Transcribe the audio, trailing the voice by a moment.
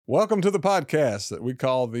Welcome to the podcast that we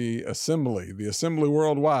call the Assembly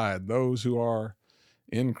Worldwide, those who are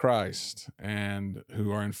in Christ and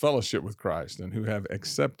who are in fellowship with Christ and who have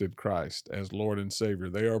accepted Christ as Lord and Savior.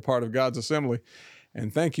 They are a part of God's assembly.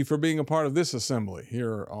 And thank you for being a part of this assembly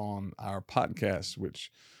here on our podcast,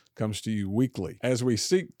 which comes to you weekly as we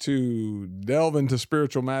seek to delve into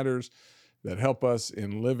spiritual matters that help us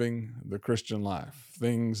in living the Christian life,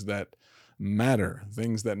 things that matter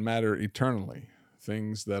eternally.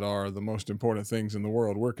 Things that are the most important things in the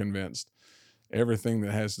world, we're convinced, everything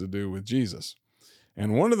that has to do with Jesus.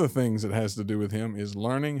 And one of the things that has to do with him is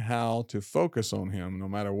learning how to focus on him no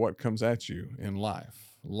matter what comes at you in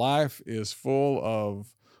life. Life is full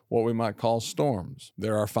of what we might call storms.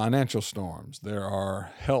 There are financial storms. There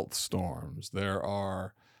are health storms. There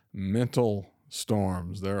are mental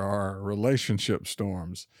storms. There are relationship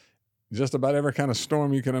storms. Just about every kind of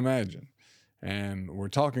storm you can imagine. And we're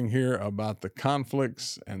talking here about the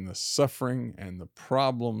conflicts and the suffering and the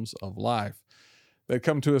problems of life that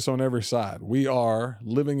come to us on every side. We are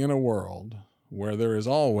living in a world where there is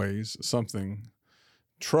always something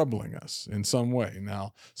troubling us in some way.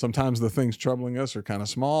 Now, sometimes the things troubling us are kind of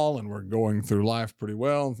small and we're going through life pretty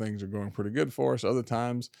well and things are going pretty good for us. Other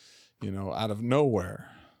times, out of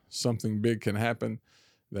nowhere, something big can happen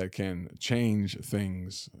that can change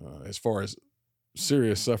things as far as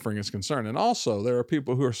serious suffering is concerned. And also there are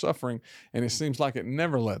people who are suffering and it seems like it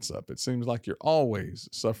never lets up. It seems like you're always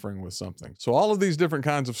suffering with something. So all of these different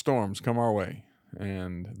kinds of storms come our way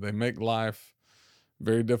and they make life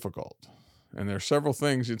very difficult. And there are several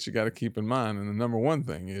things that you got to keep in mind. And the number one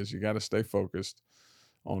thing is you got to stay focused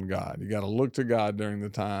on God. You got to look to God during the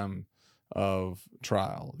time of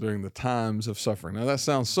trial, during the times of suffering. Now that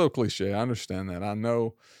sounds so cliche. I understand that. I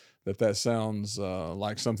know that sounds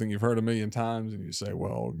like something you've heard a million times, and you say,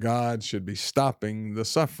 well, God should be stopping the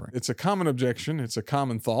suffering. It's a common objection. It's a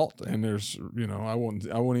common thought. And there's, I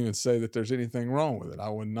won't even say that there's anything wrong with it. I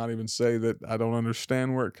would not even say that I don't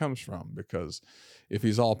understand where it comes from, because if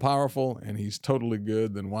he's all powerful and he's totally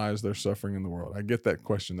good, then why is there suffering in the world? I get that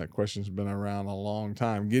question. That question's been around a long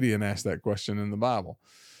time. Gideon asked that question in the Bible.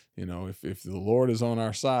 If the Lord is on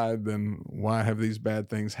our side, then why have these bad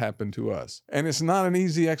things happened to us? And it's not an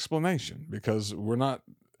easy explanation because we're not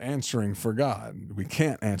answering for God. We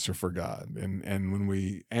can't answer for God. And when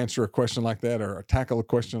we answer a question like that or tackle a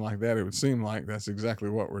question like that, it would seem like that's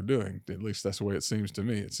exactly what we're doing. At least that's the way it seems to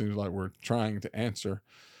me. It seems like we're trying to answer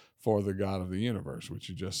for the God of the universe, which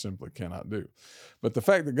you just simply cannot do. But the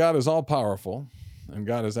fact that God is all powerful and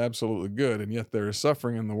God is absolutely good, and yet there is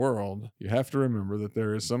suffering in the world, you have to remember that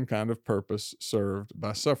there is some kind of purpose served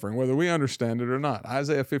by suffering, whether we understand it or not.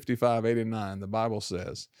 Isaiah 55:89, the Bible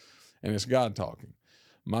says, and it's God talking,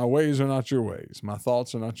 "My ways are not your ways. My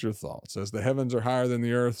thoughts are not your thoughts. As the heavens are higher than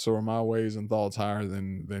the earth, so are my ways and thoughts higher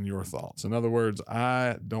than your thoughts." In other words,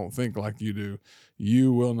 I don't think like you do.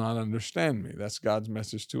 You will not understand me. That's God's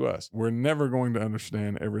message to us. We're never going to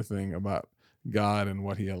understand everything about God and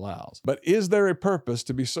what he allows. But is there a purpose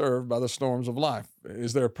to be served by the storms of life?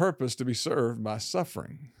 Is there a purpose to be served by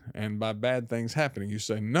suffering and by bad things happening? You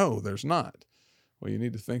say, no, there's not. Well, you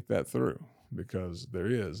need to think that through, because there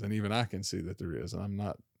is. And even I can see that there is. And I'm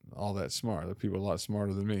not all that smart. There are people a lot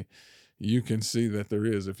smarter than me. You can see that there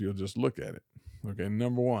is if you'll just look at it. Okay,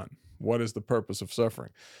 number one, what is the purpose of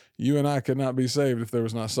suffering? You and I could not be saved if there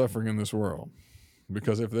was not suffering in this world.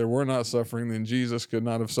 Because if there were not suffering, then Jesus could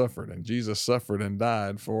not have suffered. And Jesus suffered and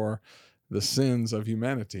died for the sins of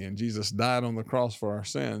humanity. And Jesus died on the cross for our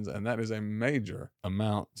sins. And that is a major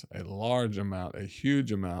amount, a large amount, a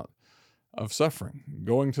huge amount of suffering.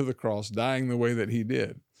 Going to the cross, dying the way that he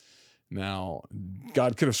did. Now,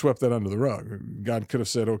 God could have swept that under the rug. God could have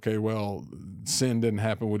said, okay, well, sin didn't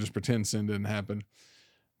happen. We'll just pretend sin didn't happen.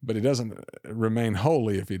 But he doesn't remain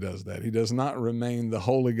holy if he does that. He does not remain the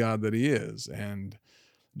holy God that he is. And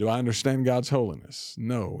do I understand God's holiness?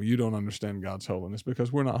 No, you don't understand God's holiness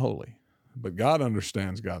because we're not holy. But God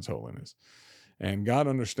understands God's holiness. And God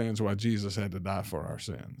understands why Jesus had to die for our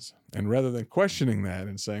sins. And rather than questioning that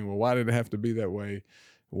and saying, well, why did it have to be that way?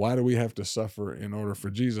 Why do we have to suffer in order for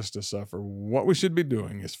Jesus to suffer? What we should be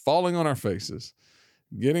doing is falling on our faces,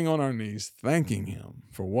 getting on our knees, thanking him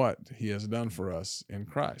for what he has done for us in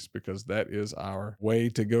Christ, because that is our way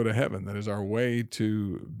to go to heaven. That is our way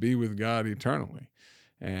to be with God eternally.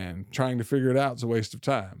 And trying to figure it out is a waste of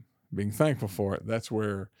time. Being thankful for it, that's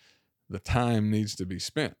where the time needs to be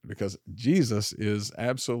spent, because Jesus is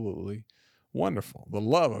absolutely wonderful. The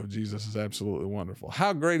love of Jesus is absolutely wonderful.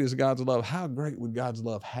 How great is God's love? How great would God's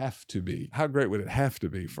love have to be? How great would it have to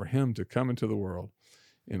be for him to come into the world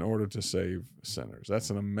in order to save sinners? That's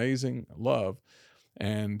an amazing love.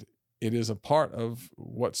 And it is a part of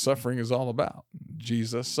what suffering is all about.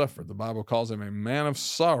 Jesus suffered. The Bible calls him a man of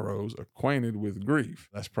sorrows, acquainted with grief.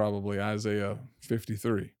 That's probably Isaiah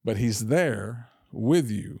 53. But he's there with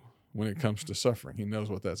you when it comes to suffering. He knows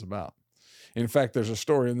what that's about. In fact, there's a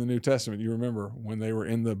story in the New Testament. You remember when they were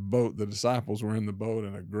in the boat, the disciples were in the boat,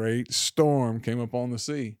 and a great storm came upon the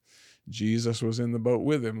sea. Jesus was in the boat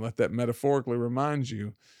with him. Let that metaphorically remind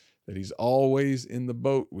you that he's always in the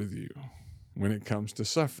boat with you when it comes to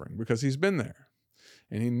suffering, because he's been there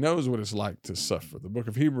and he knows what it's like to suffer. The book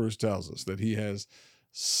of Hebrews tells us that he has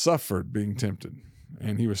suffered being tempted,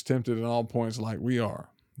 and he was tempted in all points like we are,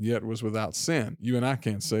 yet was without sin. You and I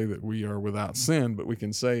can't say that we are without sin, but we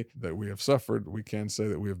can say that we have suffered. We can say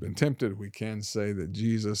that we have been tempted. We can say that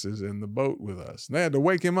Jesus is in the boat with us. And they had to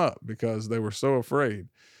wake him up because they were so afraid.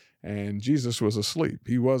 And Jesus was asleep.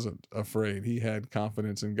 He wasn't afraid. He had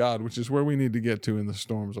confidence in God, which is where we need to get to in the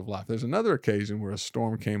storms of life. There's another occasion where a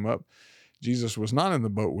storm came up. Jesus was not in the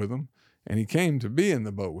boat with them, and he came to be in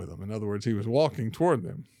the boat with them. In other words, he was walking toward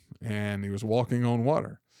them, and he was walking on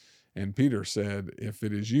water. And Peter said, "If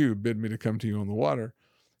it is you, bid me to come to you on the water."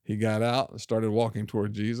 He got out and started walking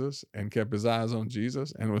toward Jesus and kept his eyes on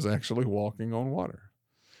Jesus and was actually walking on water.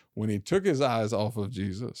 When he took his eyes off of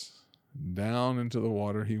Jesus, down into the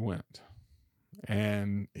water he went.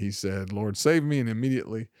 And he said, "Lord, save me." And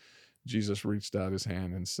immediately Jesus reached out his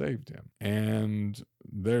hand and saved him. And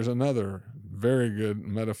there's another very good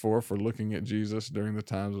metaphor for looking at Jesus during the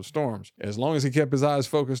times of storms. As long as he kept his eyes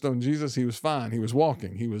focused on Jesus, he was fine. He was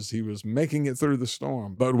walking. He was making it through the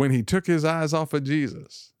storm. But when he took his eyes off of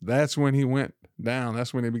Jesus, that's when he went down.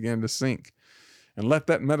 That's when he began to sink. And let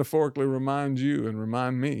that metaphorically remind you and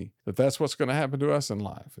remind me that that's what's going to happen to us in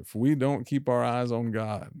life. If we don't keep our eyes on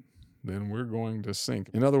God, then we're going to sink.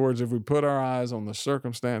 In other words, if we put our eyes on the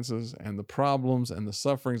circumstances and the problems and the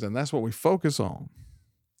sufferings, and that's what we focus on,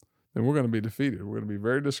 then we're going to be defeated. We're going to be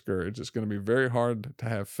very discouraged. It's going to be very hard to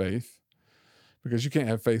have faith, because you can't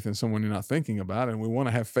have faith in someone you're not thinking about. And we want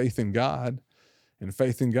to have faith in God. And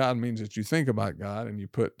faith in God means that you think about God and you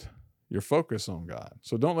put your focus on God.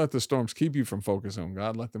 So don't let the storms keep you from focusing on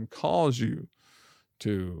God. Let them cause you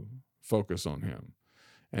to focus on him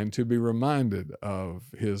and to be reminded of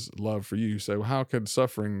his love for you. You say, well, how could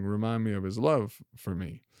suffering remind me of his love for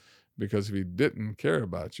me? Because if he didn't care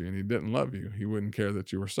about you and he didn't love you, he wouldn't care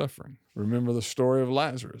that you were suffering. Remember the story of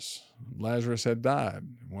Lazarus. Lazarus had died,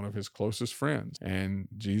 one of his closest friends, and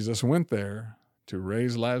Jesus went there to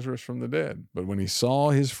raise Lazarus from the dead. But when he saw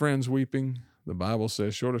his friends weeping, the Bible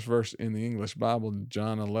says, shortest verse in the English Bible,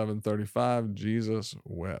 John 11:35, Jesus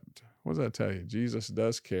wept. What does that tell you? Jesus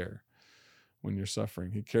does care when you're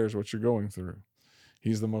suffering. He cares what you're going through.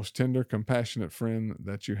 He's the most tender, compassionate friend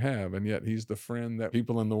that you have, and yet he's the friend that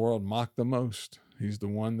people in the world mock the most. He's the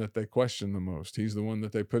one that they question the most. He's the one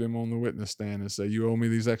that they put him on the witness stand and say, you owe me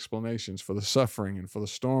these explanations for the suffering and for the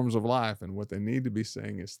storms of life. And what they need to be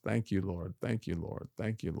saying is, thank you, Lord. Thank you, Lord.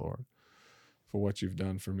 Thank you, Lord, for what you've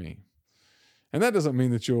done for me. And that doesn't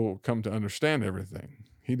mean that you'll come to understand everything.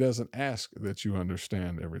 He doesn't ask that you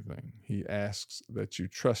understand everything. He asks that you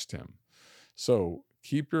trust him. So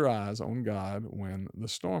keep your eyes on God when the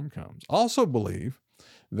storm comes. Also believe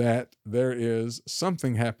that there is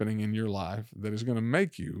something happening in your life that is going to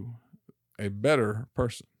make you a better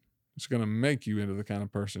person. It's going to make you into the kind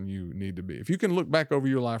of person you need to be. If you can look back over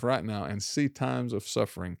your life right now and see times of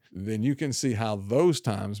suffering, then you can see how those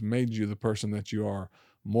times made you the person that you are,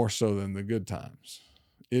 more so than the good times.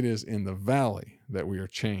 It is in the valley that we are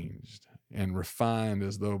changed and refined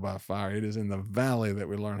as though by fire. It is in the valley that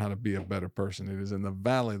we learn how to be a better person. It is in the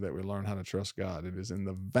valley that we learn how to trust God. It is in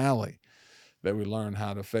the valley that we learn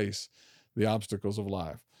how to face the obstacles of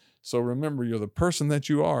life. So remember, you're the person that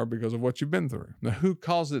you are because of what you've been through. Now, who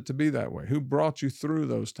caused it to be that way? Who brought you through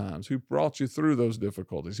those times? Who brought you through those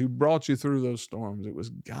difficulties? Who brought you through those storms? It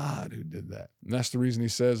was God who did that. And that's the reason he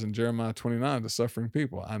says in Jeremiah 29 to suffering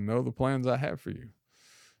people, I know the plans I have for you.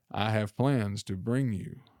 I have plans to bring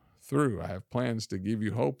you through. I have plans to give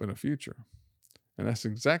you hope and a future. And that's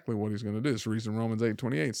exactly what he's going to do. It's the reason Romans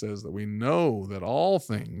 8:28 says that we know that all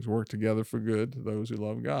things work together for good to those who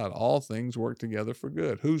love God. All things work together for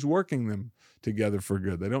good. Who's working them together for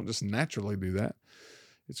good? They don't just naturally do that.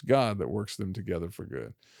 It's God that works them together for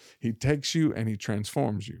good. He takes you and he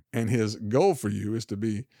transforms you. And his goal for you is to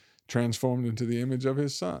be transformed into the image of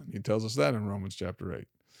his son. He tells us that in Romans chapter 8.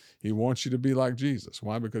 He wants you to be like Jesus.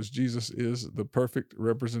 Why? Because Jesus is the perfect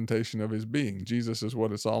representation of his being. Jesus is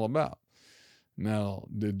what it's all about. Now,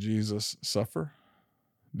 did Jesus suffer?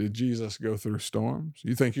 Did Jesus go through storms?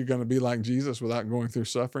 You think you're going to be like Jesus without going through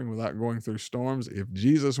suffering, without going through storms? If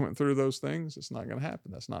Jesus went through those things, it's not going to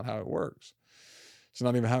happen. That's not how it works. It's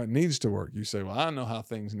not even how it needs to work. You say, well, I know how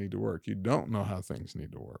things need to work. You don't know how things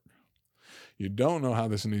need to work. You don't know how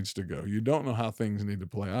this needs to go. You don't know how things need to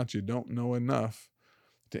play out. You don't know enough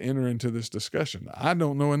to enter into this discussion. I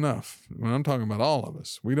don't know enough. When I'm talking about all of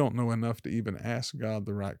us, we don't know enough to even ask God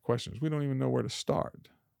the right questions. We don't even know where to start.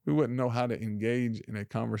 We wouldn't know how to engage in a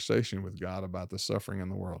conversation with God about the suffering in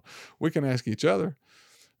the world. We can ask each other.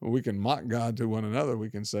 We can mock God to one another. We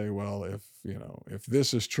can say, well, if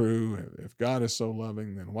this is true, if God is so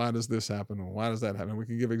loving, then why does this happen? And why does that happen? We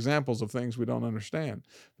can give examples of things we don't understand.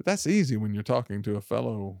 But that's easy when you're talking to a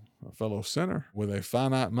fellow sinner with a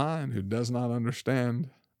finite mind who does not understand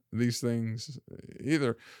these things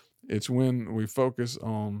either. It's when we focus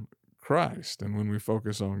on Christ and when we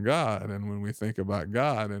focus on God and when we think about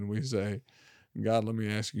God and we say, God, let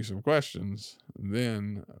me ask you some questions,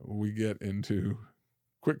 then we get into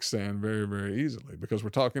quicksand very, very easily, because we're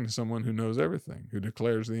talking to someone who knows everything, who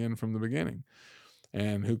declares the end from the beginning,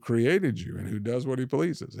 and who created you and who does what he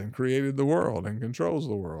pleases and created the world and controls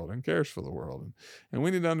the world and cares for the world. And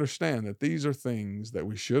we need to understand that these are things that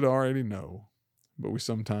we should already know, but we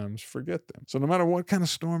sometimes forget them. So no matter what kind of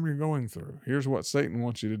storm you're going through, here's what Satan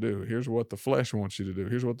wants you to do. Here's what the flesh wants you to do.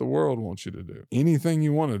 Here's what the world wants you to do. Anything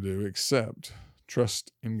you want to do except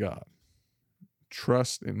trust in God.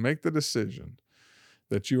 Trust and make the decision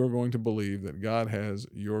that you are going to believe that God has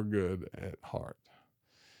your good at heart.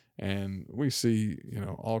 And we see,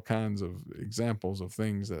 all kinds of examples of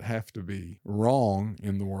things that have to be wrong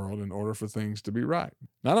in the world in order for things to be right.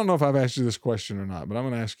 Now, I don't know if I've asked you this question or not, but I'm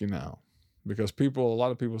going to ask you now, because a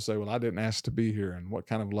lot of people say, well, I didn't ask to be here, and what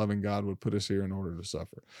kind of loving God would put us here in order to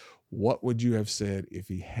suffer? What would you have said if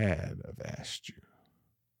he had have asked you?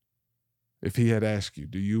 If he had asked you,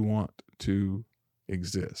 do you want to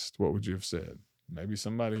exist? What would you have said? Maybe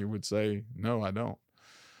somebody would say, no, I don't.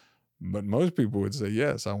 But most people would say,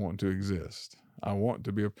 yes, I want to exist. I want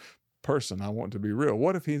to be a person. I want to be real.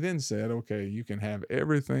 What if he then said, okay, you can have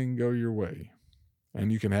everything go your way,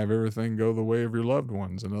 and you can have everything go the way of your loved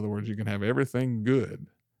ones? In other words, you can have everything good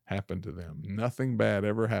happen to them. Nothing bad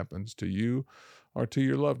ever happens to you or to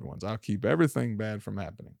your loved ones. I'll keep everything bad from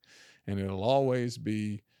happening, and it'll always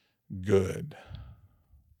be good.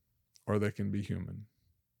 Or they can be human.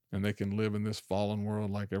 And they can live in this fallen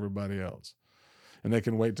world like everybody else. And they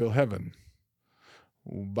can wait till heaven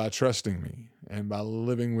by trusting me and by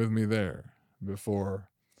living with me there before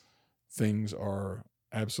things are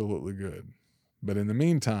absolutely good. But in the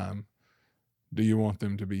meantime, do you want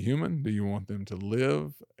them to be human? Do you want them to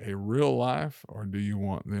live a real life? Or do you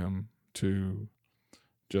want them to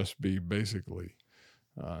just be basically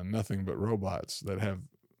nothing but robots that have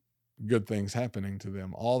good things happening to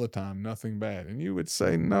them all the time, nothing bad? And you would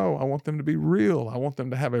say, no, I want them to be real. I want them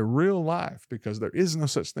to have a real life, because there is no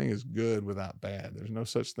such thing as good without bad. There's no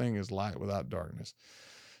such thing as light without darkness.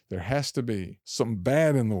 There has to be some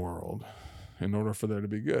bad in the world in order for there to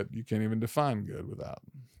be good. You can't even define good without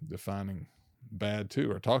defining bad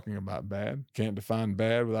too, or talking about bad. Can't define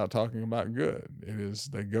bad without talking about good.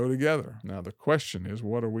 They go together. Now the question is,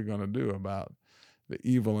 what are we going to do about the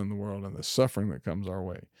evil in the world and the suffering that comes our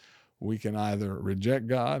way? We can either reject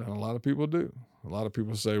God, and a lot of people do. A lot of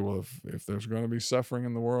people say, well, if there's going to be suffering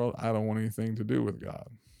in the world, I don't want anything to do with God.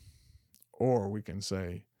 Or we can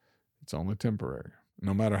say, it's only temporary.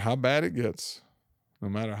 No matter how bad it gets, no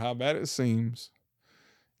matter how bad it seems,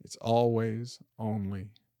 it's always only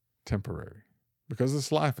temporary, because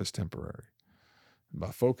this life is temporary. And by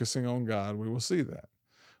focusing on God, we will see that.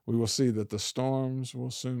 We will see that the storms will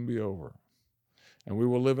soon be over, and we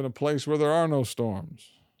will live in a place where there are no storms.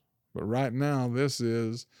 But right now, this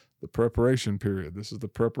is the preparation period. This is the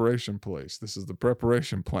preparation place. This is the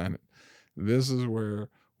preparation planet. This is where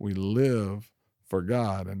we live for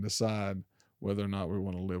God and decide whether or not we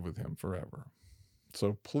want to live with him forever.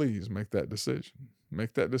 So please make that decision.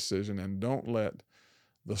 Make that decision, and don't let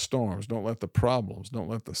the storms, don't let the problems, don't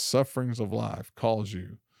let the sufferings of life cause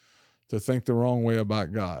you to think the wrong way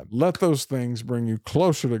about God. Let those things bring you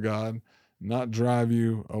closer to God, not drive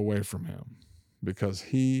you away from him, because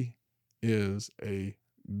he is a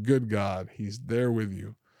good God. He's there with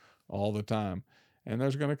you all the time. And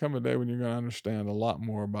there's going to come a day when you're going to understand a lot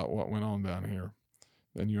more about what went on down here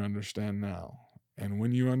than you understand now. And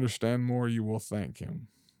when you understand more, you will thank him.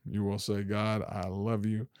 You will say, God, I love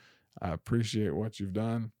you. I appreciate what you've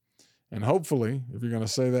done. And hopefully, if you're going to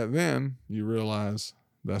say that then, you realize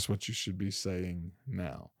that's what you should be saying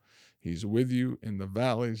now. He's with you in the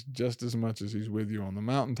valleys just as much as he's with you on the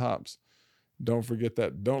mountaintops. Don't forget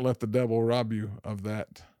that. Don't let the devil rob you of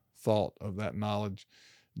that thought, of that knowledge.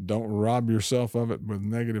 Don't rob yourself of it with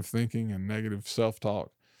negative thinking and negative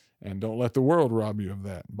self-talk. And don't let the world rob you of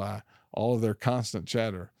that by all of their constant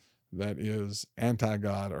chatter that is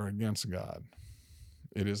anti-God or against God.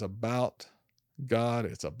 It is about God.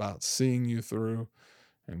 It's about seeing you through,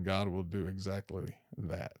 and God will do exactly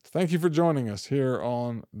that. Thank you for joining us here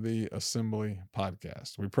on the Assembly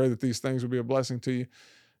Podcast. We pray that these things will be a blessing to you,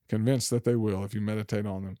 convinced that they will if you meditate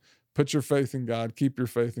on them. Put your faith in God. Keep your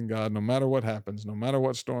faith in God. No matter what happens, no matter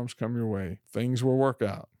what storms come your way, things will work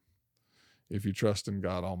out if you trust in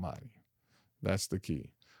God Almighty. That's the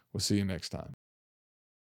key. We'll see you next time.